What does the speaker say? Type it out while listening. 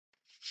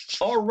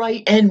All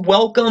right, and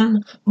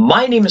welcome.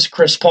 My name is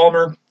Chris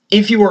Palmer.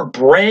 If you are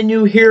brand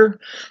new here,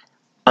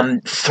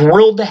 I'm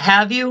thrilled to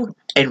have you,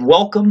 and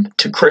welcome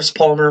to Chris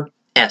Palmer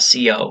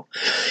SEO.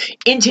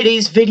 In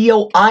today's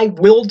video, I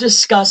will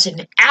discuss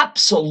an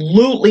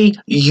absolutely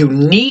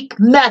unique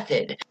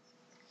method,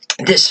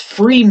 this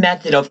free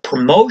method of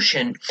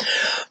promotion,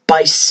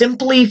 by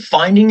simply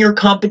finding your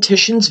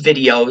competition's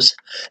videos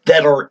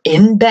that are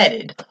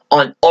embedded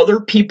on other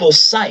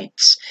people's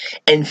sites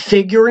and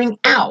figuring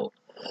out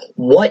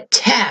what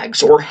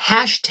tags or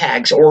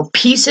hashtags or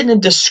piece in a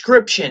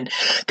description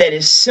that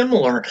is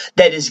similar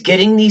that is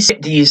getting these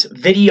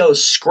videos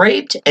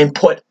scraped and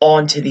put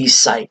onto these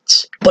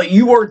sites. But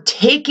you are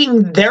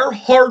taking their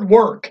hard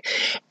work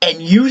and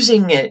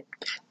using it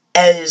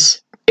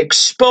as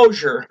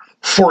exposure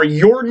for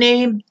your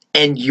name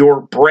and your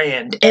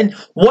brand. And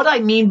what I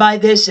mean by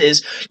this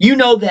is, you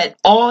know that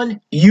on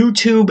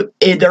YouTube,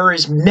 there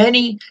is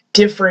many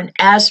different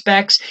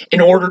aspects in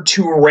order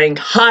to rank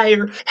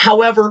higher.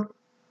 However,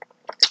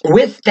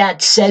 with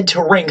that said,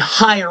 to rank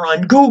higher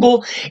on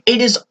Google,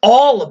 it is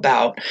all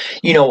about,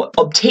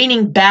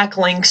 obtaining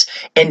backlinks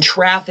and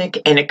traffic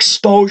and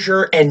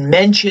exposure and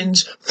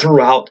mentions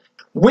throughout.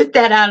 With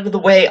that out of the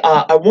way,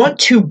 I want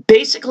to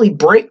basically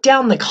break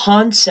down the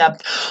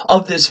concept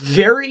of this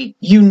very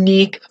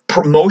unique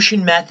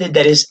promotion method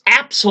that is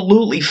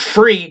absolutely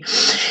free,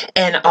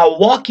 and I'll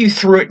walk you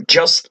through it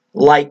just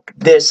like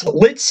this.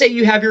 Let's say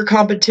you have your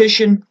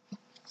competition.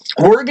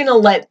 We're going to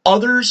let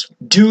others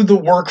do the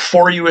work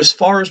for you as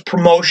far as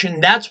promotion.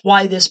 That's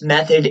why this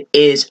method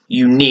is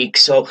unique.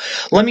 So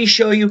let me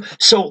show you.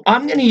 So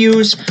I'm going to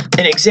use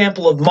an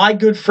example of my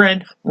good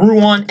friend,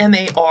 Ruan,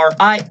 M-A-R-I-N-H-O,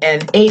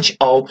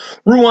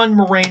 Ruan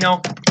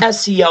Moreno,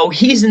 SEO.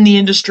 He's in the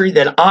industry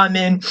that I'm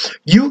in.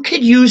 You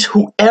could use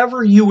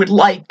whoever you would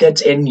like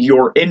that's in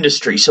your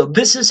industry. So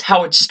this is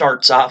how it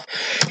starts off.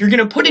 You're going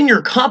to put in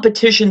your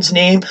competition's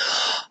name.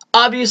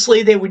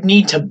 Obviously, they would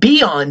need to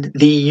be on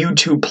the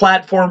YouTube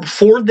platform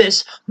for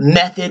this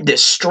method,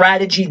 this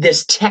strategy,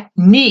 this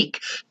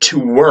technique to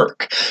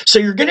work. So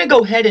you're going to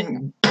go ahead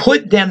and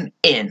put them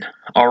in,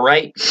 all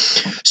right?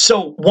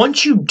 So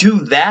once you do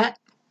that,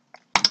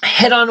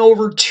 head on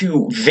over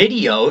to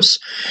videos.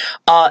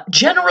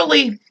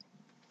 Generally,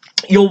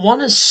 you'll want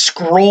to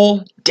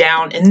scroll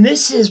down, and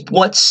this is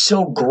what's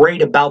so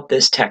great about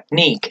this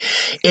technique,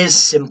 is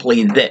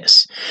simply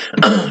this.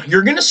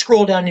 You're going to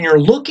scroll down and you're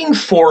looking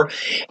for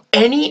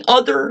any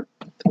other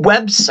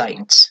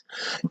websites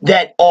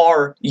that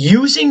are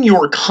using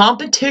your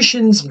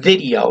competition's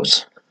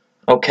videos,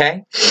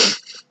 okay?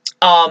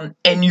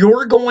 And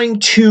you're going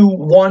to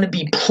want to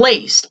be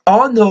placed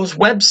on those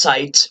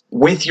websites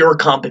with your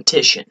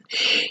competition,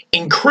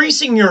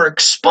 increasing your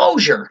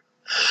exposure,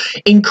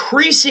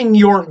 increasing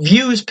your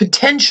views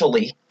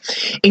potentially,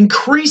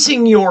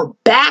 increasing your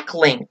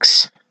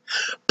backlinks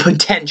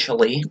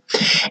potentially,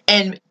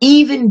 and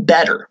even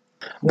better,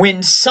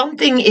 when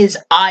something is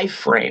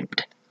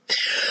iframed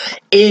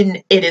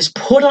and it is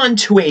put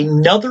onto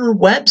another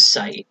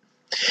website,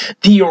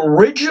 the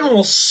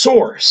original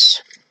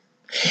source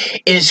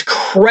is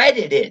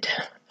credited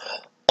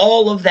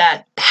all of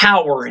that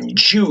power and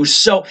juice.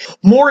 So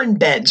more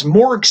embeds,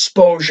 more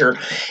exposure.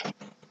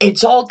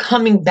 It's all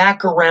coming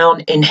back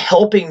around and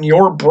helping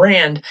your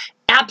brand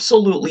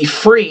absolutely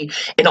free,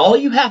 and all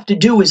you have to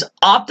do is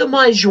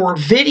optimize your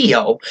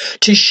video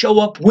to show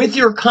up with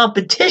your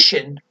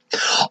competition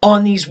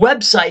on these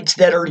websites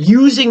that are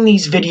using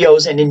these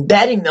videos and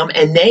embedding them,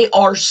 and they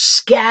are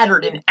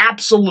scattered and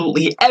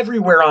absolutely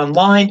everywhere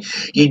online.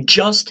 You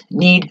just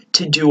need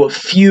to do a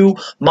few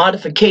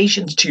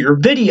modifications to your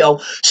video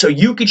so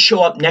you could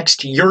show up next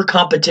to your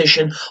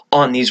competition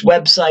on these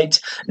websites.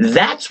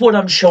 That's what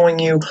I'm showing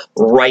you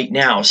right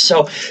now.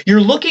 So you're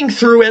looking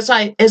through, as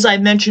I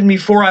mentioned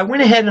before, I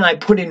went ahead and I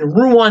put in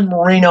Ruan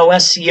Moreno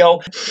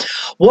SEO.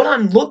 What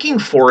I'm looking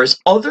for is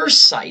other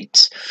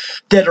sites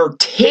that are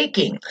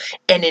taking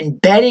and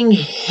embedding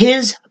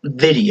his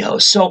video.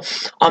 So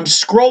I'm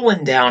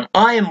scrolling down.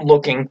 I am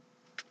looking.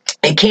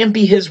 It can't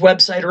be his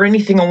website or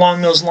anything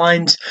along those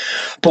lines.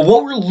 But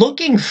what we're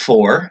looking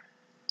for,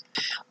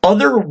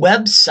 other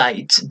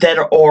websites that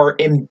are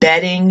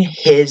embedding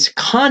his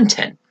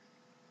content.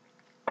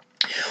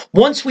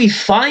 Once we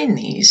find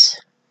these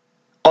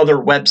other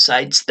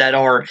websites that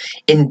are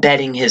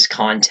embedding his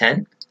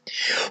content,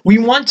 we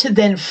want to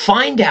then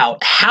find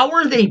out, how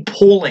are they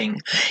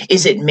pulling?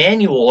 Is it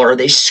manual, or are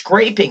they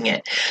scraping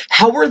it?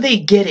 How are they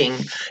getting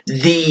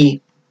the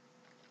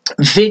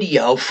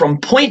video from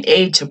point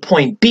A to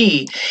point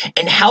B,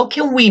 and how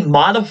can we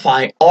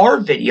modify our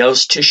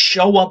videos to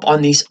show up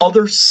on these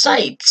other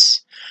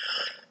sites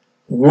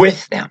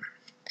with them?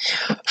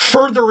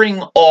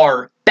 Furthering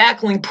our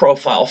backlink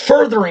profile,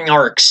 furthering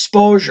our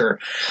exposure,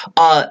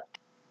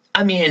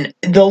 I mean,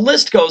 the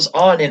list goes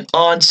on and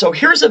on. So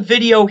here's a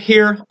video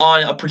here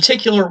on a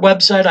particular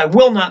website. I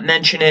will not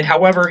mention it.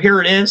 However,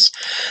 here it is.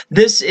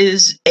 This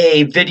is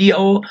a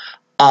video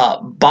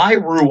by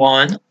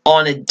Ruan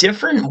on a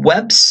different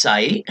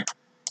website.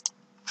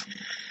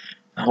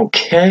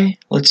 Okay,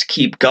 let's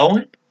keep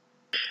going.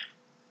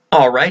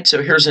 Alright,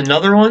 so here's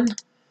another one.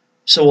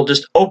 So we'll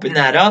just open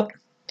that up.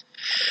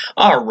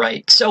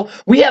 Alright, so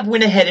we have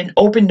went ahead and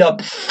opened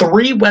up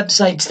 3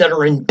 websites that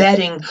are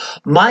embedding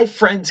my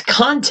friend's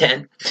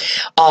content,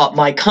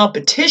 my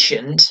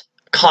competition's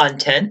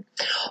content,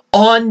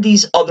 on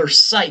these other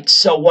sites.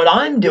 So what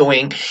I'm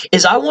doing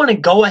is I want to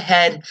go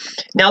ahead,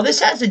 now this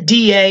has a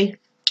DA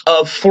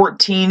of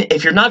 14.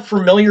 If you're not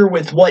familiar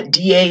with what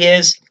DA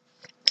is,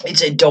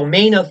 it's a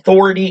domain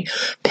authority,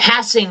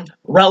 passing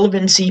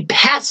relevancy,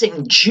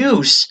 passing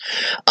juice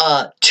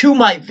to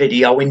my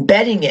video,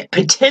 embedding it,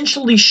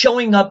 potentially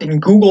showing up in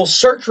Google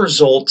search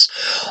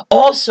results.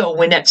 Also,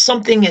 when that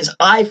something is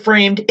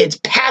iframed, it's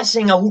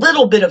passing a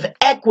little bit of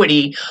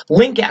equity,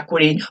 link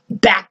equity,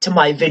 back to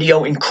my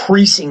video,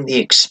 increasing the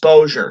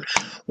exposure.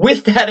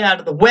 With that out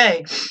of the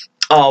way,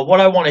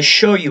 what I want to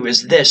show you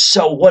is this.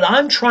 So what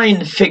I'm trying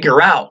to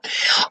figure out,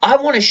 I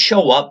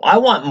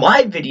want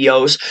my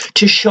videos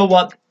to show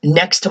up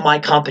next to my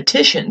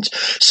competitions.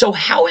 So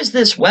how is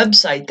this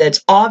website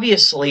that's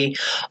obviously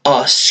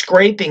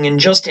scraping and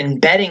just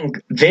embedding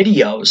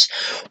videos,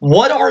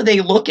 what are they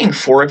looking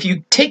for? If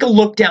you take a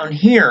look down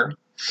here,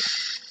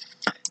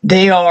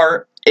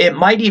 it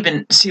might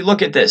even, see,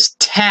 look at this,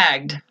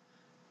 tagged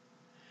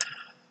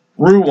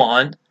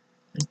Ruan.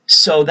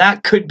 So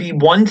that could be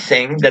one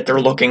thing that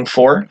they're looking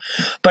for,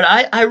 but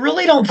I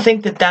really don't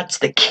think that that's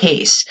the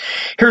case.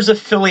 Here's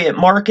affiliate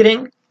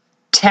marketing,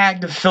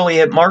 tagged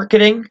affiliate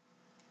marketing,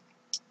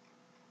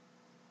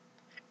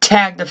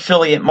 tagged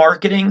affiliate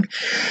marketing.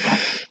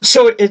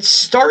 So it's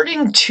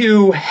starting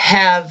to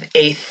have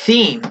a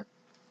theme.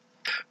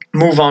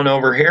 Move on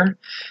over here.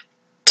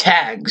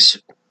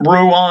 Tags,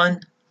 Ruan,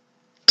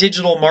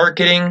 digital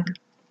marketing,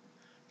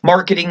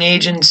 marketing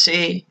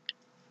agency.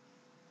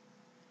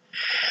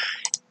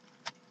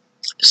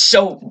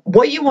 So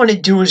what you want to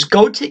do is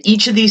go to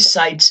each of these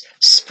sites.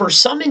 For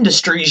some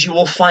industries, you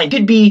will find it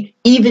could be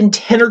even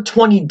 10 or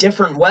 20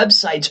 different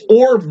websites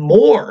or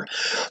more.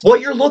 What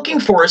you're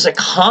looking for is a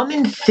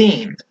common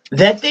theme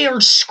that they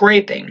are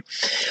scraping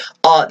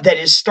that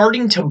is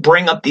starting to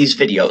bring up these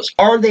videos.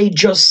 Are they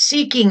just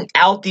seeking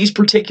out these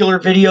particular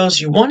videos?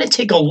 You want to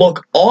take a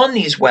look on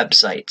these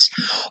websites.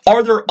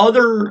 Are there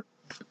other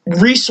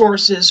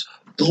resources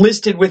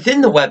listed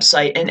within the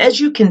website? And as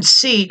you can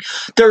see,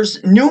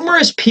 there's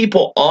numerous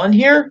people on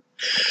here.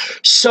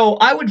 So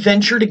I would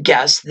venture to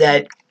guess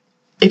that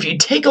if you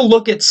take a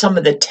look at some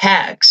of the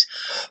tags,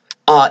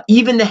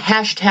 even the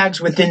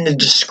hashtags within the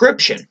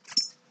description,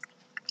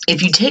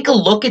 if you take a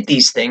look at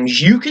these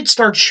things, you could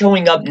start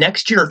showing up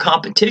next to your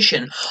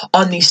competition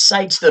on these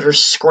sites that are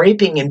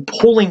scraping and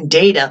pulling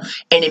data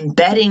and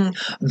embedding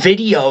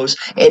videos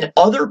and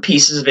other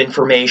pieces of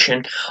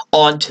information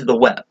onto the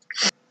web.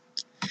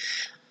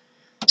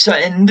 So,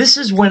 and this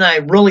is when I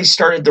really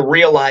started to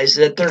realize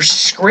that they're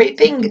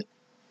scraping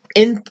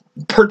in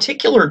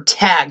particular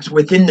tags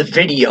within the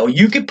video.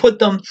 You could put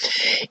them,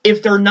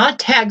 if they're not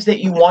tags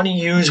that you want to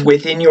use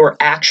within your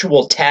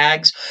actual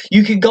tags,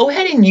 you could go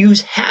ahead and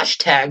use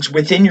hashtags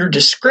within your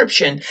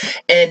description,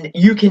 and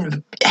you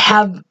can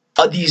have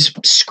these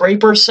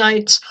scraper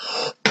sites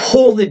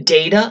pull the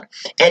data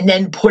and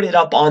then put it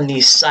up on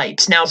these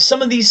sites. Now,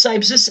 some of these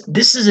sites,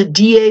 this is a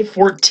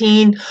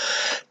DA14,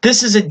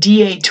 this is a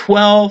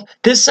DA12,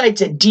 this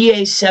site's a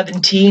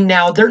DA17.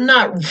 Now, they're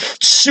not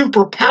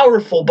super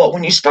powerful, but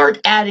when you start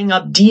adding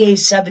up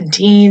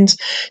DA17s,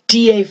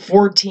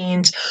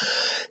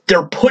 DA14s,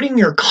 they're putting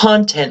your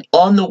content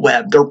on the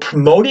web. They're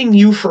promoting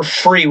you for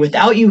free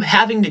without you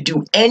having to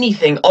do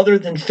anything other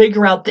than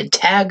figure out the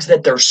tags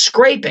that they're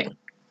scraping.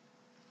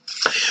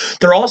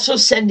 They're also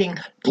sending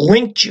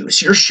link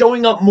juice. You're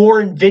showing up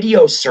more in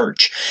video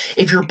search.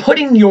 If you're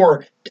putting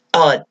your,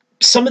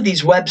 some of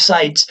these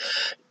websites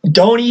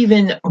don't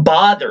even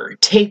bother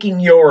taking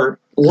your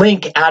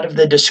link out of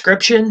the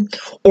description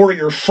or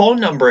your phone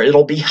number.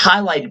 It'll be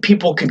highlighted.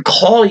 People could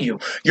call you.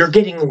 You're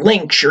getting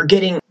links. You're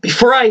getting,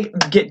 before I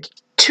get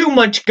too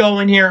much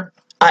going here,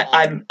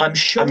 I'm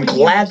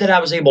glad that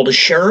I was able to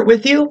share it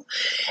with you,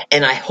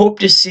 and I hope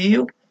to see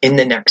you in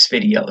the next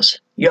videos.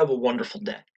 You have a wonderful day.